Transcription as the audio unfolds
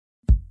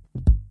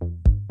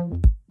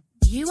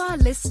You are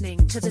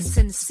listening to the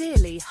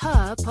Sincerely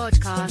Her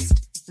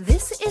podcast.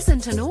 This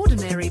isn't an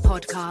ordinary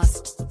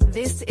podcast.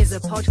 This is a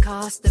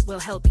podcast that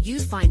will help you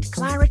find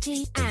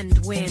clarity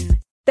and win.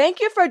 Thank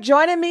you for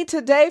joining me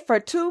today for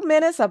 2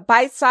 minutes of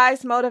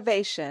bite-sized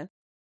motivation.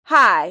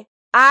 Hi,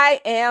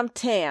 I am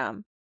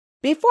Tam.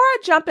 Before I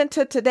jump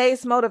into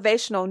today's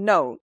motivational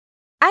note,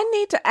 I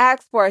need to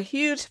ask for a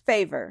huge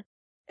favor.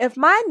 If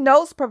my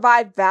notes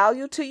provide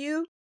value to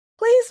you,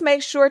 please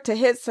make sure to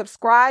hit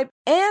subscribe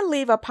and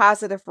leave a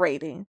positive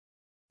rating.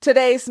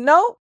 Today's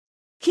note,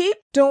 keep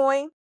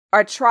doing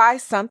or try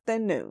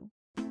something new.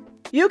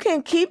 You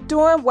can keep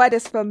doing what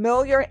is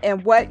familiar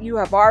and what you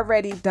have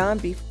already done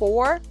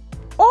before,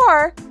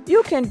 or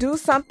you can do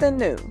something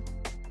new.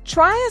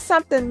 Trying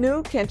something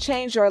new can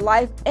change your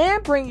life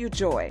and bring you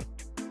joy.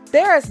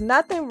 There is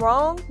nothing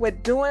wrong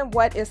with doing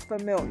what is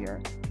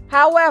familiar.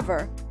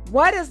 However,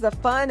 what is the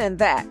fun in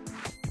that?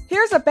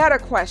 Here's a better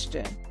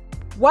question.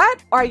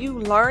 What are you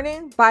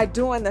learning by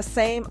doing the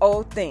same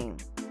old thing?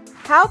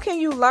 How can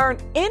you learn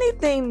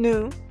anything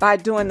new by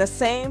doing the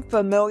same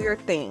familiar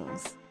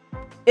things?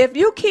 If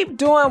you keep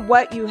doing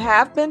what you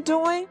have been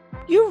doing,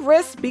 you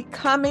risk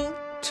becoming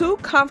too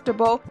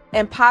comfortable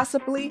and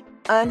possibly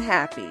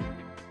unhappy.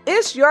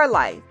 It's your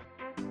life.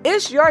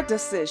 It's your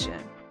decision.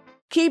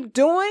 Keep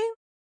doing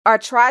or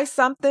try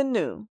something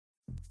new.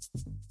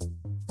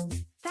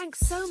 Thanks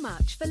so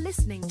much for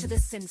listening to the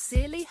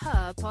Sincerely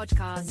Her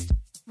podcast.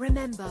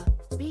 Remember,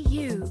 be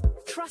you,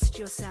 trust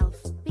yourself,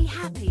 be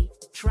happy,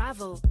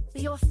 travel,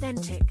 be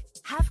authentic,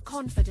 have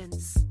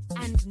confidence,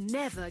 and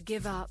never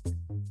give up.